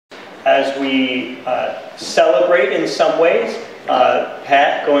as we celebrate in some ways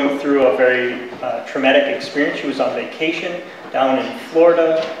Pat going through a very traumatic experience. She was on vacation down in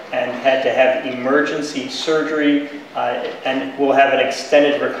Florida and had to have emergency surgery, and will have an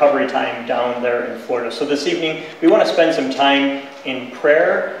extended recovery time down there in Florida. So this evening we want to spend some time in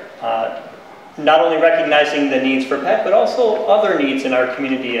prayer, not only recognizing the needs for Pat, but also other needs in our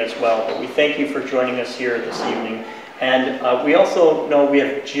community as well. But we thank you for joining us here this evening. And we also know we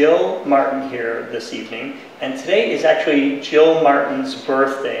have Jill Martin here this evening, and today is actually Jill Martin's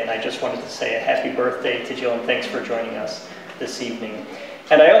birthday, and I just wanted to say a happy birthday to Jill, and thanks for joining us this evening.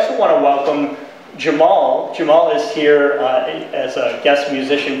 And I also want to welcome Jamal. Jamal is here as a guest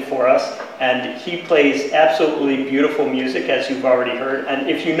musician for us, and he plays absolutely beautiful music, as you've already heard. And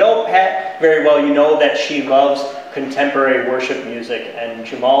if you know Pat very well, you know that she loves contemporary worship music, and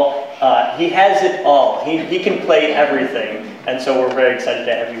Jamal, he has it all. He can play everything, and so we're very excited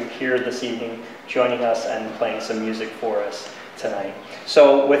to have you here this evening joining us and playing some music for us tonight.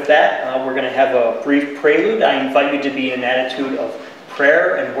 So with that, we're going to have a brief prelude. I invite you to be in an attitude of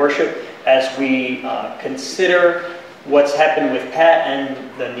prayer and worship as we consider what's happened with Pat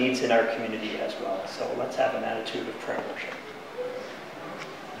and the needs in our community as well. So let's have an attitude